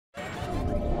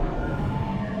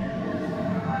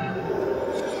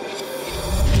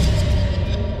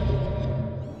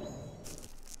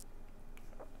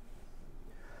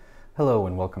Hello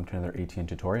and welcome to another ATN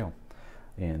tutorial.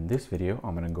 In this video,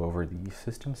 I'm going to go over the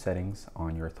system settings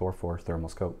on your ThOR 4 thermal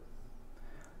scope.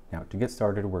 Now, to get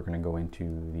started, we're going to go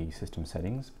into the system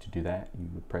settings. To do that, you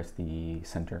would press the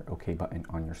center OK button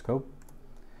on your scope.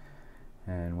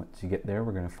 And once you get there,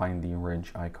 we're going to find the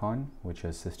orange icon, which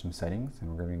is system settings, and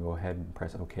we're going to go ahead and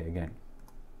press OK again.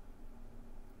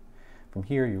 From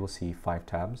here, you will see 5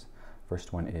 tabs.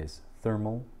 First one is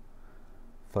Thermal,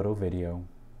 Photo Video,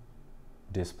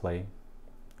 Display,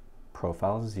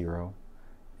 Profile 0,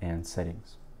 and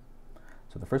Settings.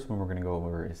 So the first one we're going to go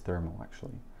over is Thermal,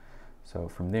 actually. So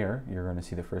from there, you're going to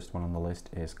see the first one on the list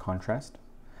is Contrast.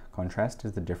 Contrast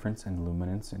is the difference in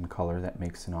luminance and color that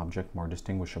makes an object more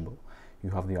distinguishable. You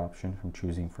have the option from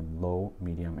choosing from low,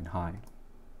 medium, and high.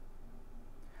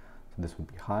 So this would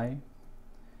be high,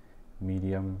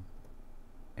 medium,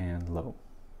 and low.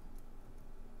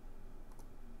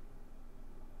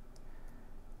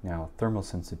 Now, thermal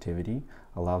sensitivity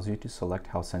allows you to select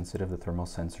how sensitive the thermal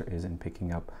sensor is in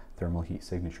picking up thermal heat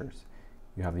signatures.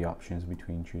 You have the options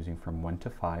between choosing from 1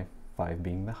 to 5, 5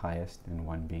 being the highest and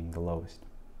 1 being the lowest.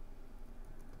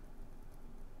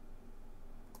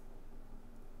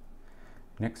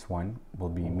 Next one will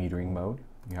be metering mode.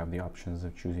 You have the options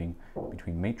of choosing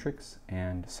between matrix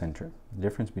and center. The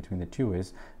difference between the two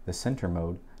is the center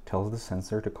mode tells the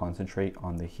sensor to concentrate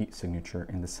on the heat signature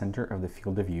in the center of the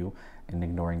field of view and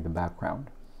ignoring the background,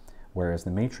 whereas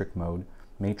the matrix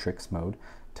mode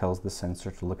tells the sensor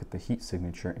to look at the heat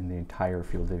signature in the entire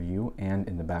field of view and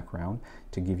in the background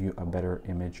to give you a better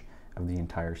image of the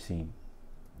entire scene.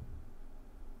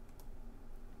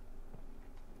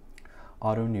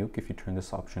 Auto nuke, if you turn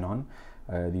this option on,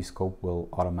 the scope will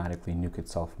automatically nuke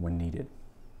itself when needed.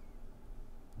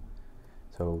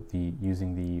 So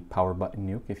using the power button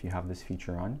nuke, if you have this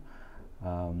feature on,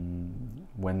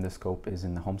 when the scope is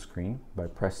in the home screen, by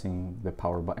pressing the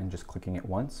power button, just clicking it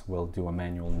once, will do a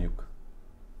manual nuke.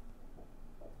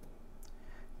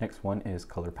 Next one is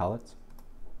color palettes.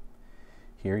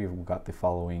 Here you've got the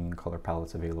following color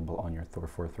palettes available on your ThOR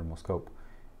 4 thermal scope.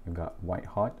 You've got white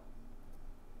hot,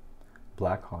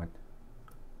 black hot,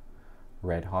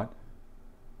 red hot,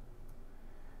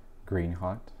 green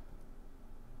hot,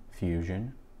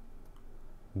 fusion,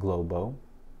 glow bow,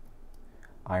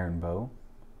 iron bow,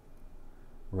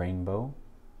 rainbow,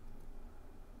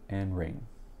 and rain.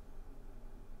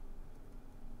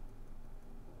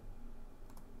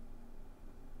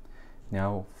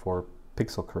 Now for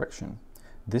pixel correction.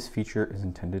 This feature is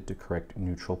intended to correct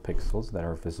neutral pixels that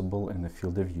are visible in the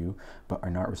field of view but are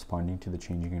not responding to the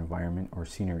changing environment or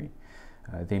scenery.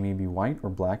 They may be white or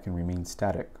black and remain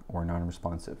static or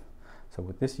non-responsive. So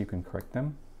with this you can correct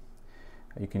them.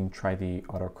 You can try the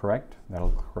autocorrect.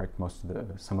 That'll correct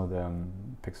some of the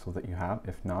pixels that you have.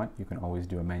 If not, you can always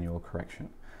do a manual correction.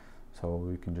 So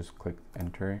you can just click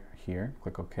enter here,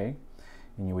 click OK,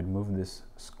 and you would move this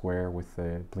square with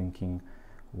the blinking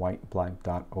white black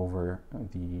dot over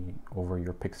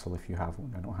your pixel if you have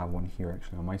one. I don't have one here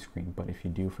actually on my screen, but if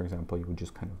you do, for example, you would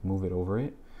just kind of move it over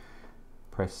it,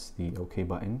 press the OK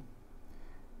button,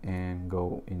 and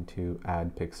go into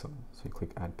add pixel. So you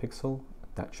click add pixel,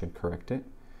 that should correct it,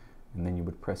 and then you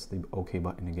would press the OK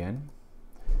button again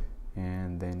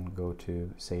and then go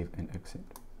to save and exit.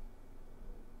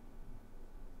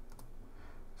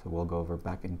 So we'll go over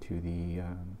back into the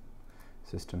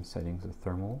system settings of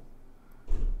thermal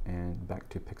and back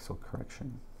to pixel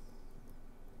correction.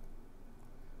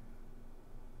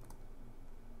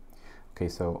 Okay,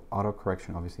 so auto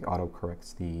correction obviously auto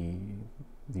corrects the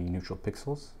neutral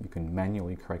pixels. You can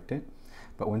manually correct it,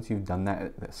 but once you've done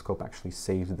that, the scope actually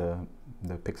saves the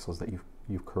pixels that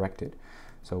you've corrected.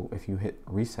 So if you hit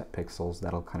reset pixels,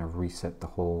 that'll kind of reset the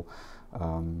whole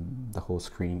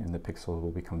screen, and the pixels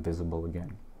will become visible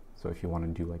again. So if you want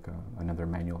to do like another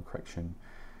manual correction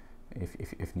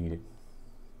if needed.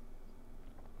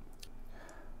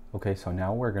 Okay, so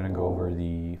now we're going to go over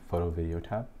the photo video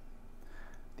tab.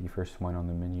 The first one on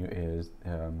the menu is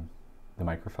the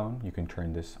microphone. You can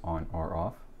turn this on or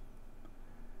off.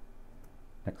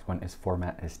 Next one is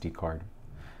format SD card.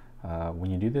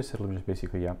 When you do this, it'll just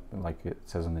basically, like it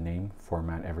says on the name,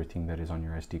 format everything that is on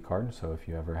your SD card. So if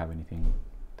you ever have anything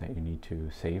that you need to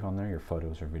save on there, your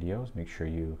photos or videos, make sure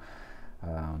you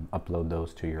upload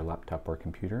those to your laptop or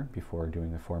computer before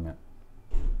doing the format.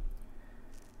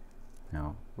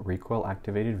 Now, recoil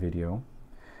activated video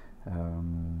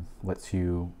lets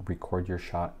you record your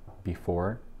shot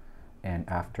before and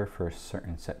after for a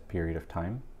certain set period of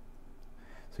time,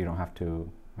 so you don't have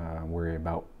to worry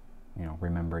about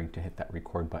remembering to hit that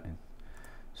record button.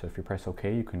 So if you press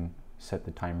OK, you can set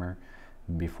the timer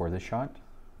before the shot,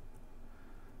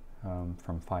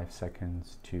 from 5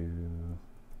 seconds to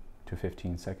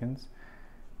 15 seconds,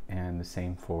 and the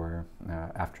same for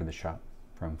after the shot,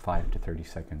 from 5 to 30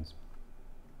 seconds.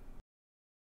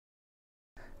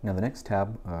 Now the next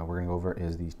tab we're going to go over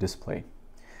is the display.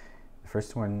 The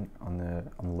first one on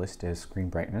the list is screen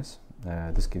brightness.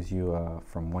 This gives you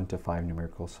from 1 to 5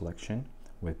 numerical selection,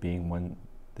 with being 1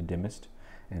 the dimmest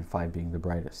and 5 being the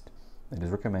brightest. It is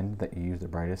recommended that you use the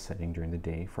brightest setting during the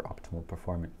day for optimal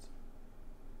performance.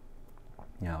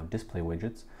 Now, display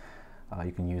widgets,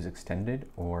 you can use extended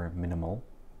or minimal.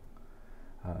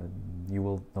 You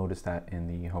will notice that in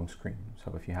the home screen.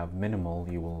 So if you have minimal,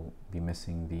 you will be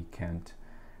missing the cant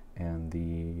and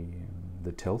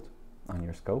the tilt on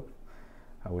your scope,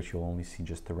 which you'll only see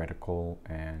just the reticle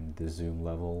and the zoom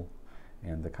level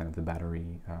and the kind of the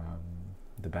battery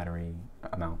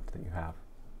amount that you have.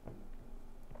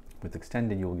 With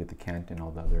extended, you will get the cant and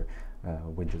all the other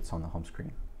widgets on the home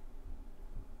screen.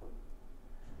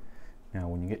 Now,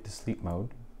 when you get to sleep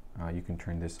mode, you can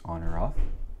turn this on or off.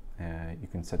 You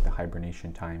can set the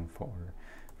hibernation time for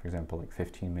example, like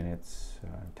 15 minutes,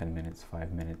 10 minutes,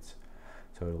 5 minutes.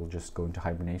 So it'll just go into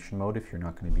hibernation mode if you're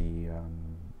not going to be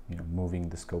moving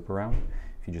the scope around.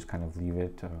 If you just kind of leave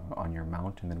it on your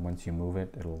mount, and then once you move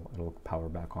it, it'll power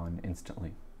back on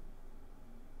instantly.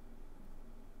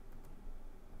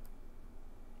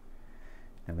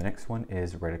 Now the next one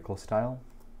is reticle style.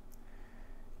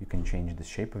 You can change the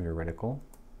shape of your reticle.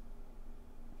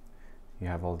 You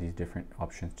have all these different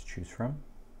options to choose from.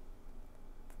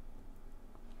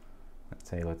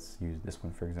 Let's use this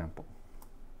one for example.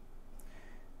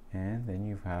 And then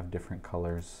you have different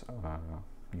colors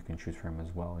you can choose from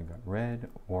as well. You got red,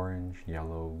 orange,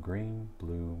 yellow, green,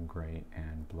 blue, gray,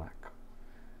 and black.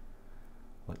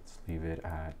 Let's leave it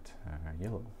at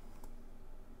yellow.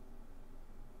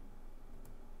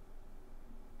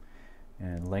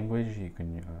 And language, you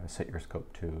can set your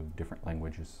scope to different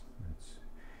languages.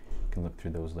 You can look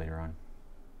through those later on.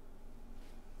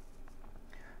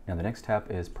 Now the next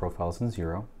tab is profiles in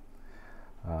 0.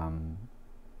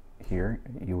 Here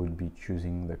you would be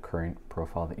choosing the current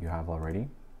profile that you have already,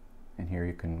 and here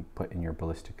you can put in your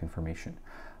ballistic information.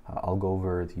 I'll go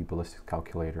over the ballistic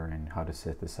calculator and how to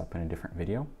set this up in a different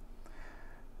video.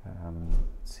 Let's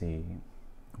see,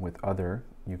 with other,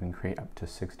 you can create up to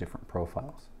 6 different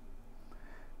profiles.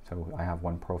 So I have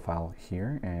one profile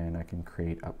here, and I can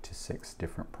create up to 6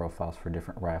 different profiles for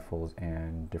different rifles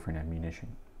and different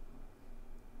ammunition.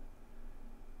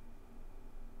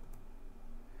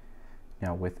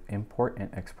 Now with import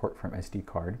and export from SD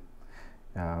card,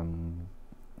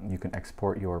 you can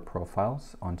export your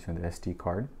profiles onto the SD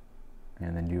card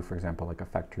and then do, for example, like a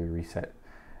factory reset,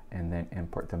 and then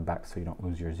import them back so you don't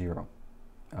lose your 0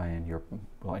 and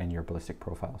your ballistic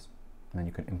profiles. And then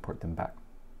you can import them back.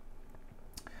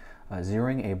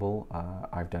 Zeroing able,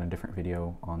 I've done a different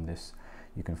video on this.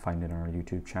 You can find it on our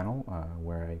YouTube channel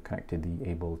where I connected the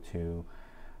able to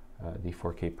the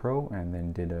 4K Pro and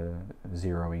then did a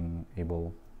zeroing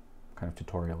able kind of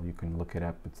tutorial. You can look it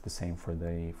up. It's the same for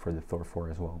the ThOR 4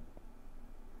 as well.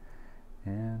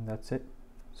 And that's it.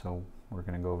 So we're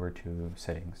going to go over to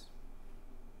settings.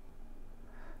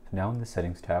 So now in the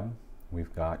settings tab,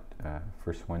 we've got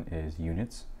first one is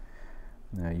units.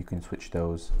 You can switch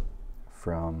those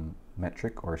from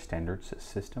metric or standard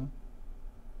system.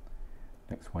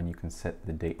 Next one, you can set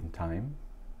the date and time.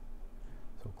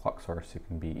 So clock source, it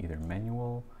can be either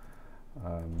manual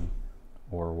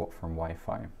or from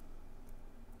Wi-Fi.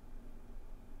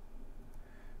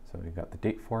 So you got the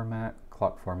date format,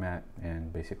 clock format,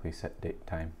 and basically set date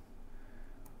time.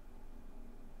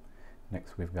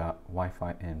 Next we've got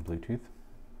Wi-Fi and Bluetooth.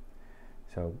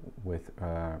 So with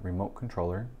remote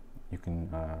controller, you can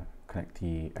connect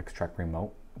the extract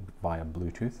remote via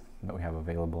Bluetooth that we have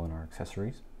available in our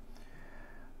accessories.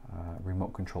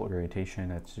 Remote control orientation,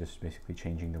 that's just basically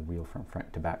changing the wheel from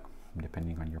front to back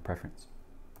depending on your preference.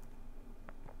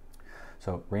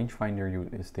 So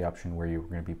rangefinder is the option where you're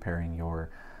going to be pairing your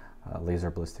laser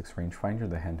ballistics rangefinder,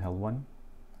 the handheld one.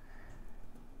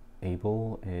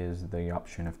 Able is the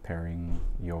option of pairing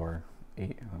your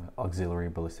auxiliary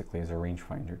ballistic laser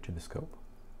rangefinder to the scope.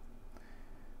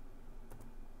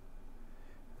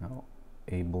 Now,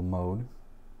 able mode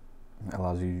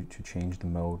allows you to change the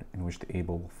mode in which the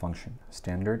able will function,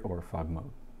 standard or fog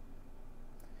mode.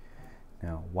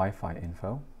 Now, Wi-Fi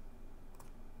info.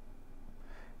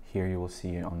 Here you will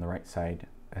see on the right side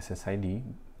SSID.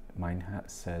 Mine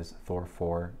says ThOR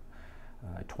 4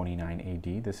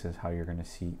 29AD. This is how you're going to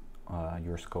see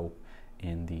your scope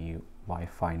in the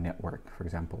Wi-Fi network. For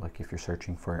example, like if you're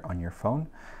searching for it on your phone,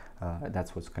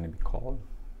 that's what's going to be called.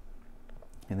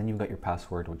 And then you've got your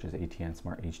password, which is ATN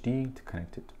Smart HD, to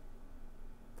connect it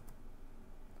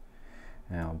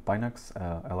Now, Binox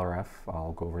LRF,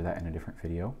 I'll go over that in a different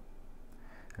video.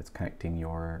 It's connecting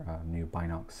your new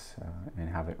Binox and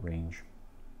have it range.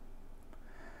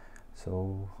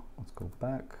 So let's go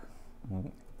back.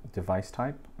 Device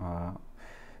type.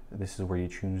 This is where you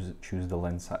choose the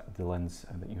lens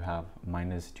that you have.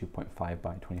 Mine is 2.5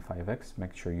 by 25x.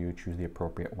 Make sure you choose the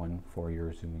appropriate one for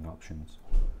your zooming options.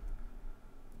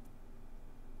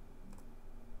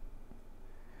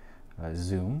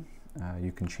 Zoom.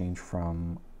 You can change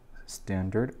from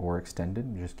standard or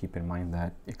extended. Just keep in mind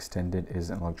that extended is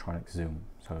an electronic zoom,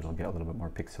 so it'll get a little bit more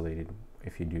pixelated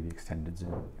if you do the extended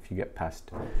zoom. If you get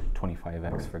past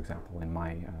 25x, for example, in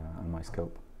my on my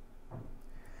scope.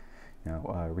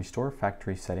 Now, restore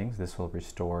factory settings. This will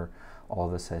restore all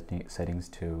the settings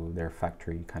to their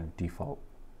factory kind of default.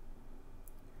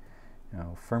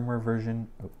 Now, firmware version,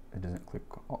 it doesn't click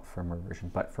firmware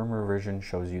version, but firmware version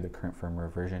shows you the current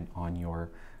firmware version on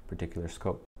your particular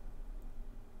scope.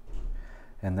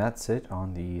 And that's it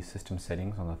on the system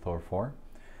settings on the ThOR 4.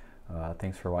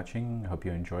 Thanks for watching. I hope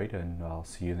you enjoyed, and I'll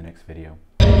see you in the next video.